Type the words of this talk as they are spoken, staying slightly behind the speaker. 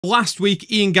Last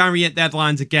week, Ian Garry hit the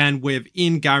headlines again with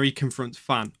Ian Garry confronts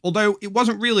fan. Although it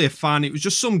wasn't really a fan, it was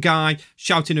just some guy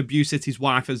shouting abuse at his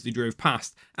wife as they drove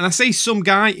past. And I say some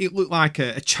guy, it looked like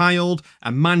a child,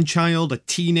 a man-child, a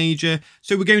teenager.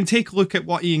 So we're going to take a look at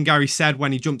what Ian Garry said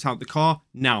when he jumped out the car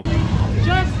now.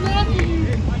 Just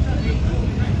lucky!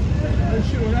 Oh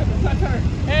shit, what happened? Touch her!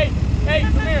 Hey,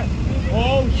 come here!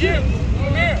 Oh shit!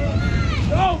 Come here!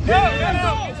 Go! Take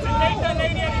that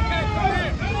lady out of the car, come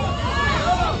here!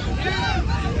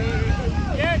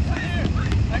 Yeah, come here!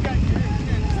 I got you.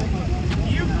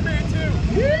 You come here too!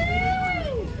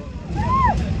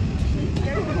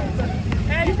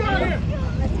 Hey, come here!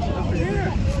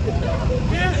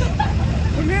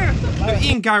 Come here! So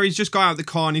Ian Garry's just got out of the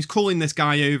car and he's calling this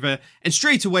guy over, and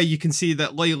straight away you can see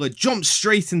that Layla jumps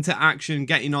straight into action,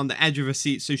 getting on the edge of her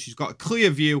seat so she's got a clear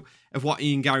view of what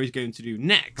Ian Garry's going to do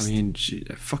next. I mean,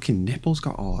 her fucking nipples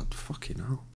got all fucking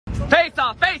hell. Face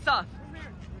off, face off!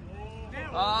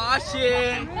 Aw,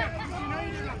 shit!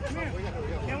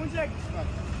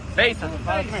 Face off.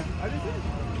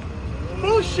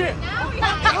 Bullshit!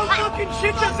 Don't fucking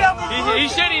shit yourself!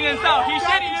 He's shitting himself! He's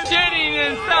shitting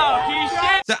himself! He's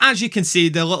shitting! So as you can see,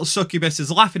 the little succubus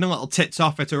is laughing her little tits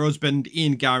off at her husband,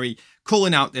 Ian Garry,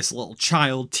 calling out this little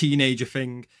child, teenager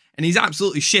thing. And he's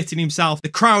absolutely shitting himself. The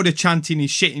crowd are chanting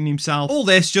he's shitting himself. All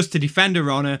this just to defend her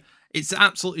honour. It's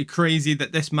absolutely crazy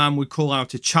that this man would call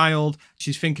out a child.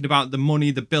 She's thinking about the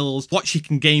money, the bills, what she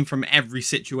can gain from every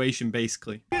situation,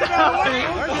 basically. Hey,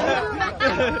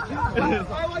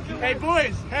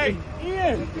 boys! Hey,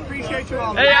 Ian! Appreciate you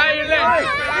all. Hey, how you doing?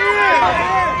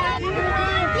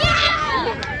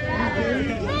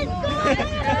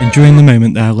 Enjoying the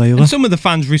moment there, Layla. And some of the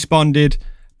fans responded,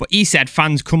 but he said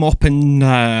fans come up and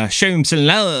show him some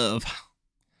love.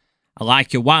 I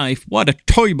like your wife. What a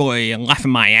toy boy, and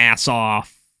laughing my ass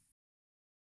off.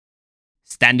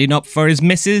 Standing up for his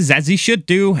missus as he should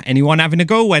do. Anyone having a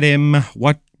go at him?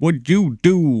 What would you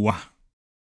do?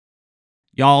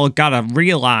 Y'all gotta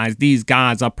realize these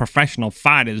guys are professional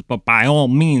fighters, but by all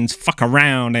means, fuck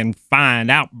around and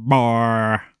find out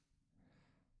more.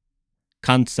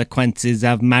 Consequences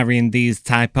of marrying these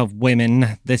type of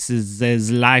women. This is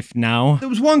his life now. There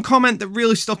was one comment that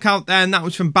really stuck out there, and that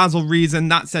was from Basil Reason,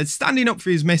 that said, standing up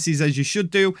for his missus as you should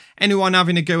do. Anyone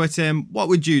having a go at him, what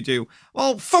would you do?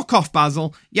 Well, fuck off,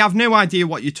 Basil. You have no idea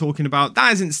what you're talking about.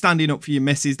 That isn't standing up for your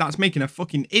missus. That's making a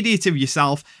fucking idiot of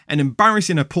yourself and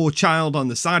embarrassing a poor child on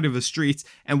the side of the street,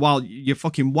 and while your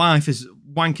fucking wife is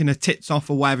wanking her tits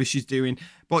off or whatever she's doing.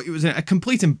 But it was a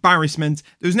complete embarrassment.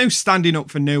 There was no standing up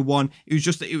for no one.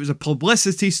 It was a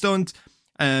publicity stunt.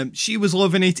 She was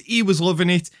loving it. He was loving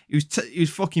it. He was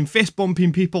fucking fist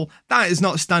bumping people. That is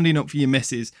not standing up for your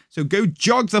missus. So go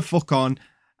jog the fuck on,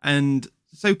 and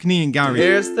so can Ian Garry.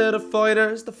 Here's to the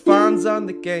fighters, the fans on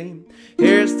the game.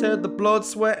 Here's to the blood,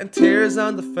 sweat and tears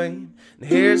and the fame. And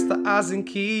here's to Az and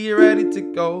Key, ready to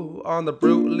go on the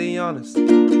brutally honest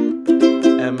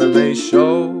MMA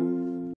show.